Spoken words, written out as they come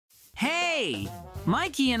Hey!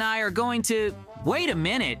 Mikey and I are going to… Wait a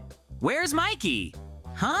minute. Where's Mikey?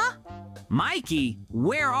 Huh? Mikey,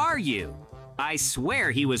 where are you? I swear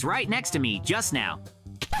he was right next to me just now.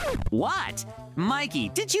 What? Mikey,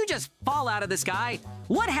 did you just fall out of the sky?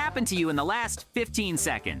 What happened to you in the last 15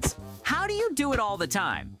 seconds? How do you do it all the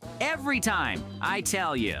time? Every time, I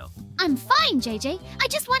tell you. I'm fine, JJ. I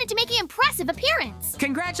just wanted to make an impressive appearance.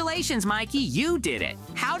 Congratulations, Mikey, you did it.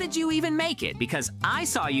 How did you even make it? Because I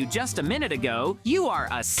saw you just a minute ago. You are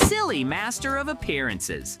a silly master of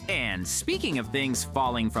appearances. And speaking of things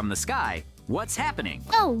falling from the sky, what's happening?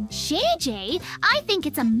 Oh, JJ, I think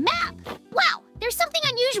it's a map. Wow, there's something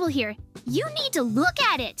unusual here. You need to look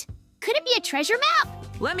at it. Could it be a treasure map?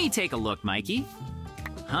 Let me take a look, Mikey.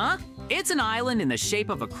 Huh? It's an island in the shape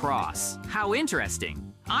of a cross. How interesting.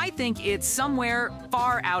 I think it's somewhere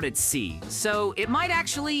far out at sea, so it might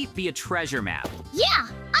actually be a treasure map. Yeah,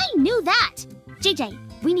 I knew that.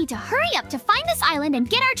 JJ, we need to hurry up to find this island and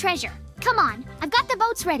get our treasure. Come on, I've got the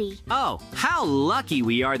boats ready. Oh, how lucky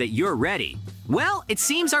we are that you're ready. Well, it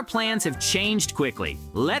seems our plans have changed quickly.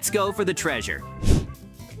 Let's go for the treasure.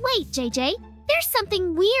 Wait, JJ, there's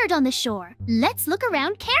something weird on the shore. Let's look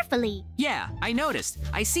around carefully. Yeah, I noticed.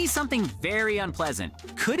 I see something very unpleasant.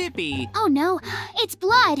 Could it be… Oh no, it's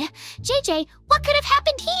blood. JJ, what could have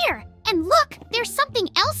happened here? And look, there's something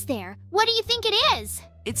else there. What do you think it is?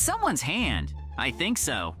 It's someone's hand. I think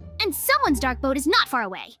so. And someone's dark boat is not far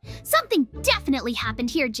away. Something definitely happened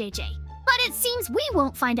here, JJ. But it seems we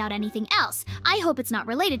won't find out anything else. I hope it's not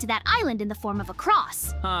related to that island in the form of a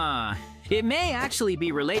cross. It may actually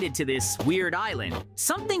be related to this weird island.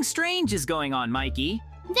 Something strange is going on, Mikey.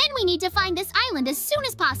 Then we need to find this island as soon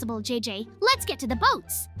as possible, JJ. Let's get to the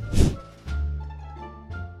boats.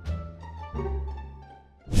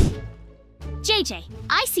 JJ,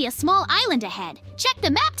 I see a small island ahead. Check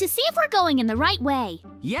the map to see if we're going in the right way.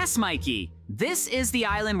 Yes, Mikey. This is the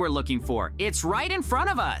island we're looking for. It's right in front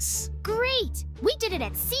of us. Great! We did it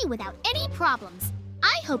at sea without any problems.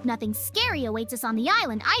 I hope nothing scary awaits us on the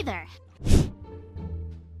island either.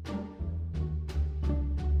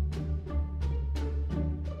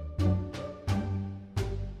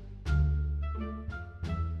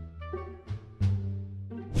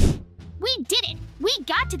 We did it! We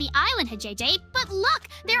got to the island, JJ, but look,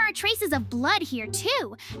 there are traces of blood here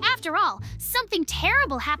too. After all, something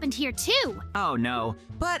terrible happened here too. Oh no,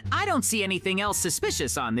 but I don't see anything else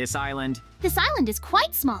suspicious on this island. This island is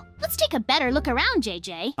quite small. Let's take a better look around,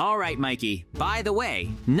 JJ. All right, Mikey. By the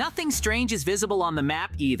way, nothing strange is visible on the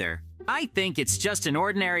map either. I think it's just an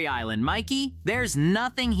ordinary island, Mikey. There's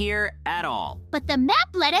nothing here at all. But the map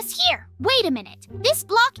led us here. Wait a minute. This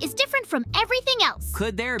block is different from everything else.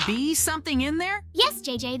 Could there be something in there? Yes,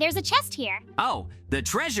 JJ, there's a chest here. Oh, the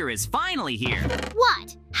treasure is finally here.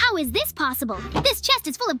 What? How is this possible? This chest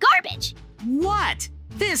is full of garbage. What?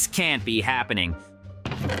 This can't be happening.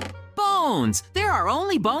 Bones! There are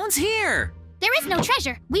only bones here! There is no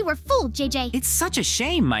treasure. We were fooled, JJ. It's such a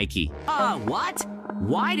shame, Mikey. What?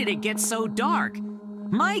 Why did it get so dark?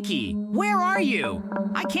 Mikey, where are you?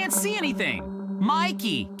 I can't see anything.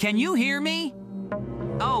 Mikey, can you hear me?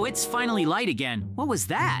 Oh, it's finally light again. What was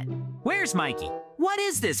that? Where's Mikey? What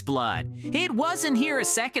is this blood? It wasn't here a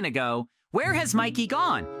second ago. Where has Mikey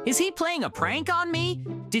gone? Is he playing a prank on me?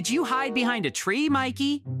 Did you hide behind a tree,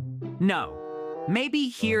 Mikey? No. Maybe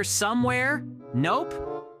here somewhere? Nope.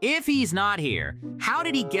 If he's not here, how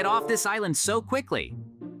did he get off this island so quickly?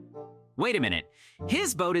 Wait a minute.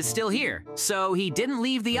 His boat is still here, so he didn't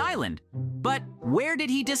leave the island. But where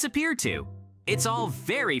did he disappear to? It's all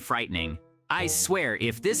very frightening. I swear,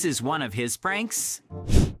 if this is one of his pranks…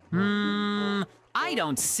 I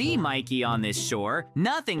don't see Mikey on this shore.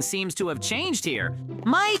 Nothing seems to have changed here.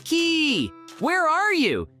 Mikey! Where are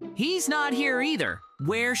you? He's not here either.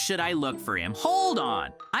 Where should I look for him? Hold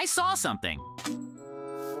on. I saw something.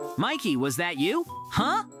 Mikey, was that you?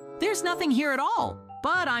 Huh? There's nothing here at all.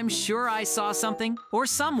 But I'm sure I saw something or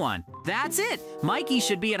someone. That's it. Mikey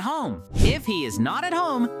should be at home. If he is not at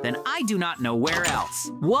home, then I do not know where else.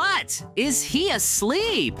 What? Is he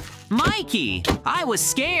asleep? Mikey, I was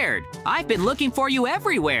scared. I've been looking for you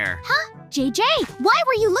everywhere. Huh? JJ, why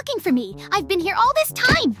were you looking for me? I've been here all this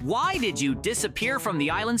time. Why did you disappear from the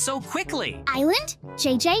island so quickly? Island?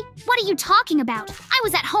 JJ, what are you talking about? I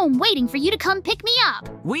was at home waiting for you to come pick me up.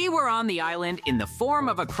 We were on the island in the form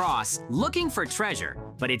of a cross looking for treasure,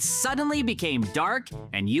 but it suddenly became dark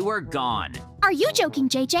and you were gone. Are you joking,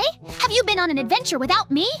 JJ? Have you been on an adventure without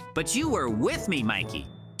me? But you were with me, Mikey.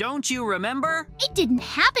 Don't you remember? It didn't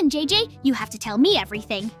happen, JJ. You have to tell me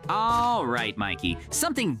everything. All right, Mikey.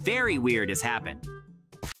 Something very weird has happened.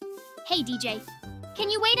 Hey, DJ. Can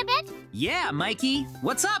you wait a bit? Yeah, Mikey.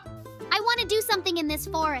 What's up? I want to do something in this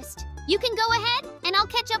forest. You can go ahead, and I'll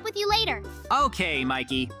catch up with you later. Okay,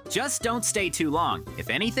 Mikey. Just don't stay too long. If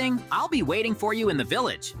anything, I'll be waiting for you in the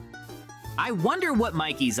village. I wonder what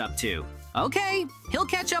Mikey's up to. Okay, he'll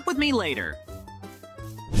catch up with me later.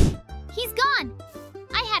 He's gone.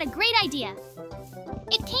 I had a great idea.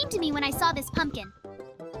 It came to me when I saw this pumpkin.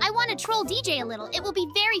 I want to troll DJ a little. It will be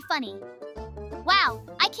very funny. Wow,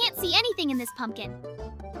 I can't see anything in this pumpkin.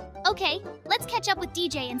 Okay, let's catch up with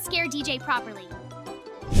DJ and scare DJ properly.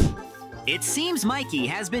 It seems Mikey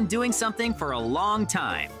has been doing something for a long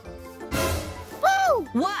time. Woo!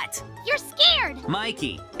 What? You're scared!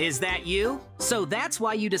 Mikey, is that you? So that's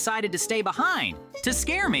why you decided to stay behind, to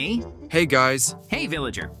scare me? Hey guys, Hey,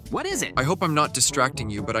 villager, what is it? I hope I'm not distracting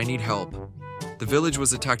you, but I need help. The village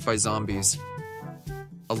was attacked by zombies.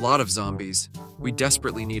 A lot of zombies. We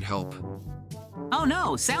desperately need help. Oh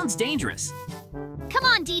no, sounds dangerous. Come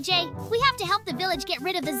on, DJ. We have to help the village get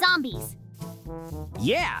rid of the zombies.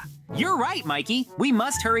 Yeah, you're right, Mikey. We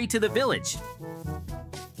must hurry to the village.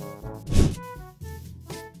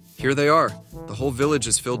 Here they are. The whole village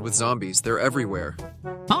is filled with zombies. They're everywhere.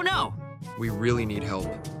 Oh no! We really need help.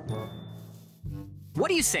 What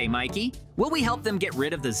do you say, Mikey? Will we help them get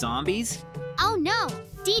rid of the zombies? Oh no!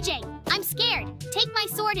 DJ, I'm scared. Take my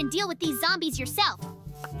sword and deal with these zombies yourself.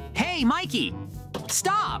 Hey, Mikey!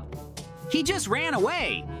 Stop! He just ran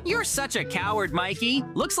away. You're such a coward, Mikey.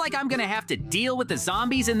 Looks like I'm gonna have to deal with the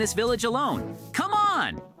zombies in this village alone. Come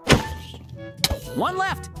on! One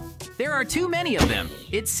left. There are too many of them.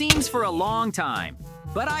 It seems for a long time.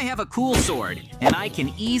 But I have a cool sword, and I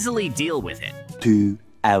can easily deal with it. 2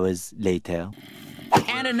 hours later.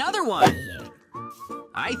 And another one!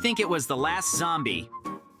 I think it was the last zombie.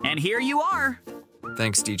 And here you are.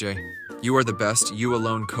 Thanks, DJ. You are the best. You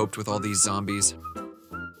alone coped with all these zombies.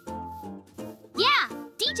 Yeah,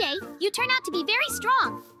 DJ, you turn out to be very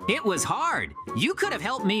strong. It was hard. You could have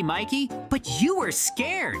helped me, Mikey, but you were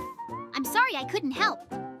scared. I'm sorry I couldn't help.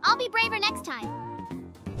 I'll be braver next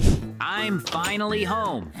time. I'm finally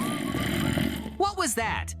home. What was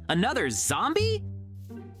that? Another zombie?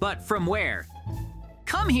 But from where?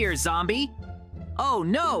 Come here, zombie. Oh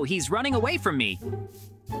no, he's running away from me.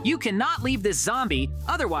 You cannot leave this zombie,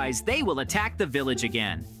 otherwise they will attack the village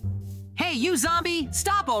again. Hey, you zombie,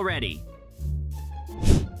 stop already.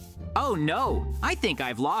 Oh no, I think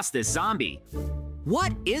I've lost this zombie.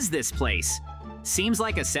 What is this place? Seems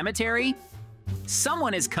like a cemetery.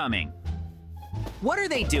 Someone is coming. What are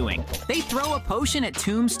they doing? They throw a potion at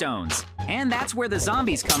tombstones, and that's where the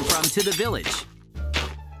zombies come from to the village.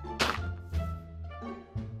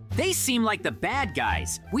 They seem like the bad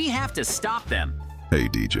guys. We have to stop them. Hey,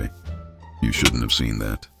 DJ. You shouldn't have seen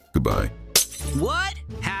that. Goodbye. What?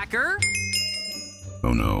 Hacker?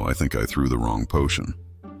 Oh no, I think I threw the wrong potion.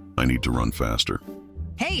 I need to run faster.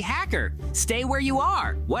 Hey, hacker, stay where you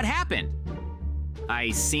are. What happened?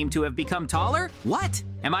 I seem to have become taller? What?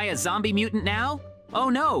 Am I a zombie mutant now? Oh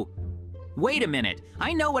no. Wait a minute.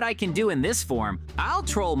 I know what I can do in this form. I'll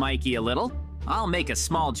troll Mikey a little. I'll make a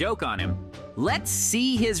small joke on him. Let's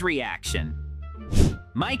see his reaction.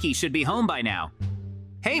 Mikey should be home by now.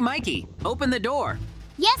 Hey, Mikey, open the door.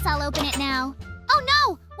 Yes, I'll open it now. Oh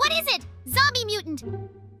no! What is it? Zombie mutant!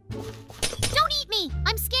 Don't eat me!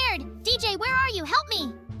 I'm scared! DJ, where are you? Help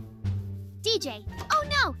me! DJ, oh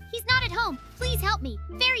no! He's not at home! Please help me!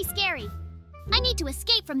 Very scary! I need to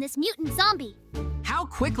escape from this mutant zombie! How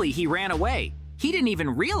quickly he ran away. He didn't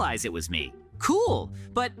even realize it was me. Cool,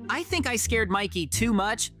 but I think I scared Mikey too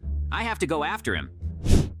much. I have to go after him.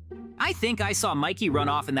 I think I saw Mikey run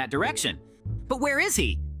off in that direction. But where is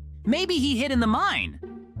he? Maybe he hid in the mine.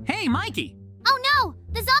 Hey, Mikey! Oh no!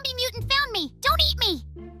 The zombie mutant found me! Don't eat me!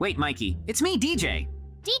 Wait, Mikey, it's me, DJ.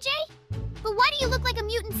 DJ? But why do you look like a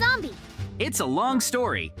mutant zombie? It's a long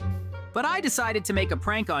story, but I decided to make a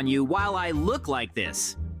prank on you while I look like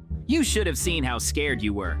this. You should have seen how scared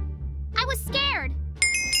you were. I was scared!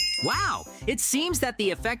 Wow, it seems that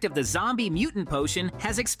the effect of the zombie mutant potion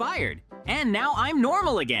has expired, and now I'm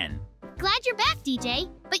normal again. Glad you're back, DJ,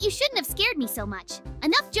 but you shouldn't have scared me so much.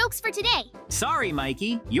 Enough jokes for today. Sorry,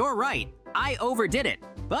 Mikey, you're right. I overdid it,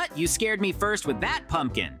 but you scared me first with that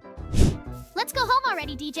pumpkin. Let's go home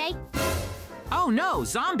already, DJ. Oh no,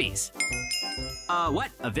 zombies!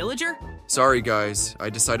 What, a villager? Sorry guys,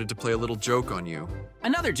 I decided to play a little joke on you.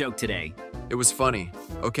 Another joke today. It was funny.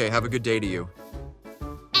 Okay, have a good day to you.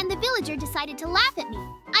 And the villager decided to laugh at me.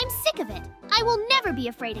 I'm sick of it. I will never be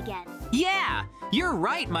afraid again. Yeah, you're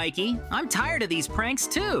right, Mikey. I'm tired of these pranks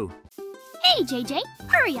too. Hey, JJ,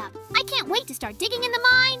 hurry up. I can't wait to start digging in the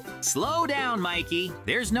mine. Slow down, Mikey.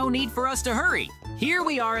 There's no need for us to hurry. Here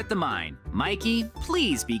we are at the mine. Mikey,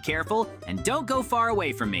 please be careful and don't go far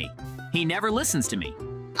away from me. He never listens to me.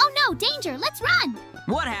 Oh no, danger, let's run!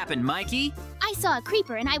 What happened, Mikey? I saw a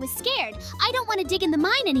creeper and I was scared. I don't want to dig in the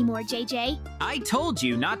mine anymore, JJ. I told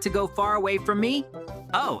you not to go far away from me.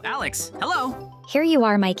 Oh, Alex, hello. Here you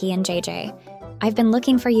are, Mikey and JJ. I've been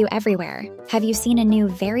looking for you everywhere. Have you seen a new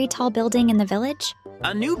very tall building in the village?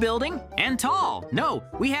 A new building? And tall? No,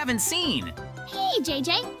 we haven't seen. Hey,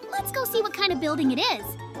 JJ, let's go see what kind of building it is.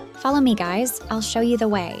 Follow me, guys. I'll show you the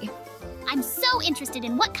way. I'm so interested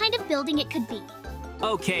in what kind of building it could be.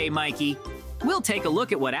 Okay, Mikey. We'll take a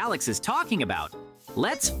look at what Alex is talking about.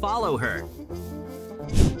 Let's follow her.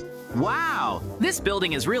 Wow, this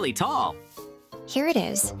building is really tall. Here it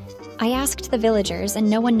is. I asked the villagers and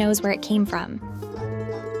no one knows where it came from.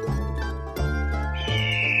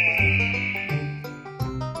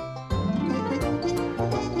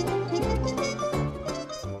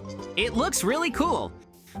 It looks really cool.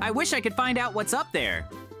 I wish I could find out what's up there.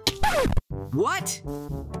 What?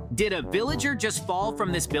 Did a villager just fall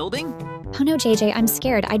from this building? Oh no, JJ, I'm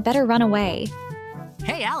scared. I'd better run away.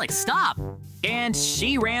 Hey, Alex, stop! And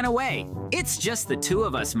she ran away. It's just the two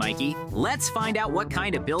of us, Mikey. Let's find out what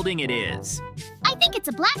kind of building it is. I think it's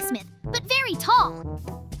a blacksmith, but very tall.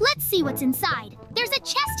 Let's see what's inside. There's a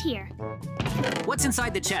chest here. What's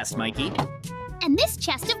inside the chest, Mikey? And this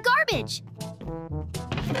chest of garbage.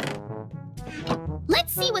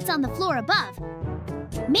 Let's see what's on the floor above.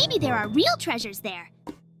 Maybe there are real treasures there.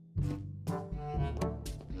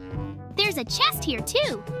 There's a chest here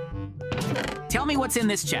too. Tell me what's in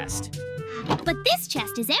this chest. But this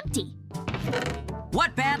chest is empty.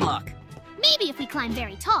 What bad luck! Maybe if we climb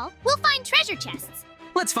very tall, we'll find treasure chests.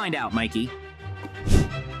 Let's find out, Mikey.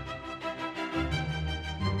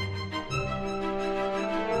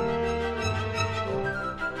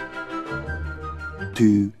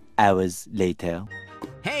 Two hours later.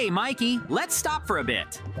 Hey, Mikey, let's stop for a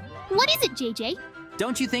bit. What is it, JJ?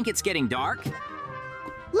 Don't you think it's getting dark?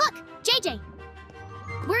 Look, JJ.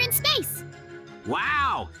 We're in space.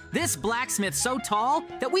 Wow, this blacksmith's so tall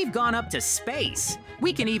that we've gone up to space.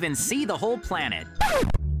 We can even see the whole planet.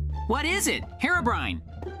 What is it? Herobrine.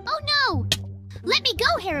 Oh no! Let me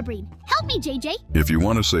go, Herobrine. Help me, JJ. If you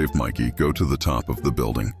want to save Mikey, go to the top of the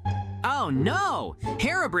building. Oh no!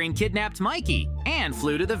 Herobrine kidnapped Mikey and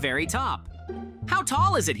flew to the very top. How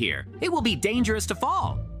tall is it here? It will be dangerous to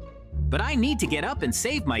fall. But I need to get up and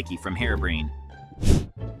save Mikey from Herobrine.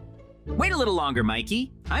 Wait a little longer,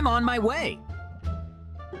 Mikey. I'm on my way.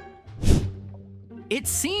 It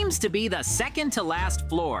seems to be the second to last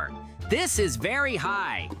floor. This is very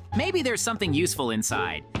high. Maybe there's something useful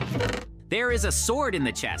inside. There is a sword in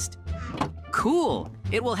the chest. Cool.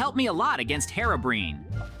 It will help me a lot against Herobrine.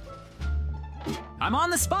 I'm on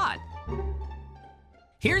the spot.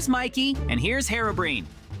 Here's Mikey, and here's Herobrine.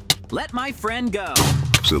 Let my friend go.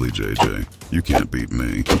 Silly JJ, you can't beat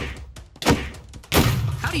me.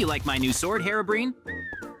 How do you like my new sword, Herobrine?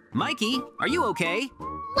 Mikey, are you okay?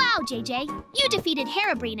 Wow, JJ. You defeated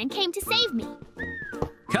Herobrine and came to save me.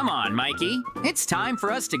 Come on, Mikey. It's time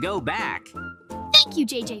for us to go back. Thank you,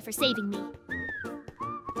 JJ, for saving me.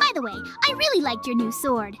 By the way, I really liked your new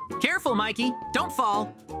sword. Careful, Mikey. Don't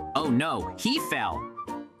fall. Oh no, he fell.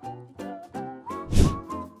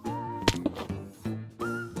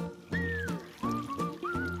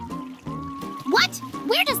 What?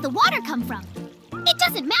 Where does the water come from? It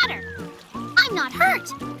doesn't matter. I'm not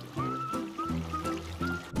hurt.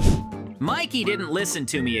 Mikey didn't listen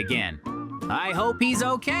to me again. I hope he's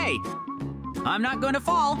okay. I'm not going to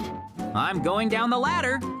fall. I'm going down the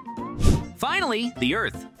ladder. Finally, the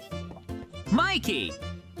Earth. Mikey!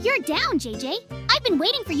 You're down, JJ. I've been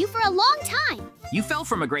waiting for you for a long time. You fell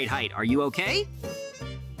from a great height. Are you okay?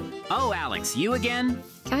 Oh, Alex, you again?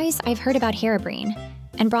 Guys, I've heard about Herobrine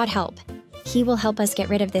and brought help. He will help us get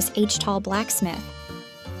rid of this H-tall blacksmith.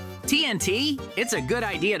 TNT? It's a good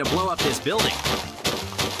idea to blow up this building.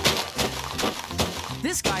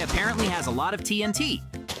 This guy apparently has a lot of TNT.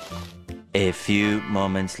 A few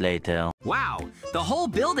moments later. Wow, the whole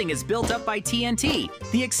building is built up by TNT.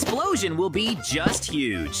 The explosion will be just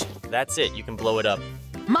huge. That's it, you can blow it up.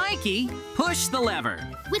 Mikey, push the lever.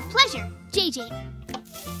 With pleasure, JJ.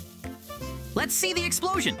 Let's see the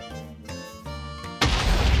explosion.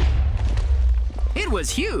 It was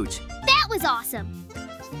huge. That was awesome.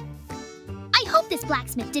 I hope this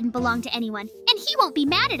blacksmith didn't belong to anyone, and he won't be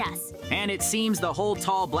mad at us. And it seems the whole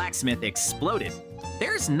tall blacksmith exploded.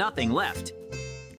 There's nothing left.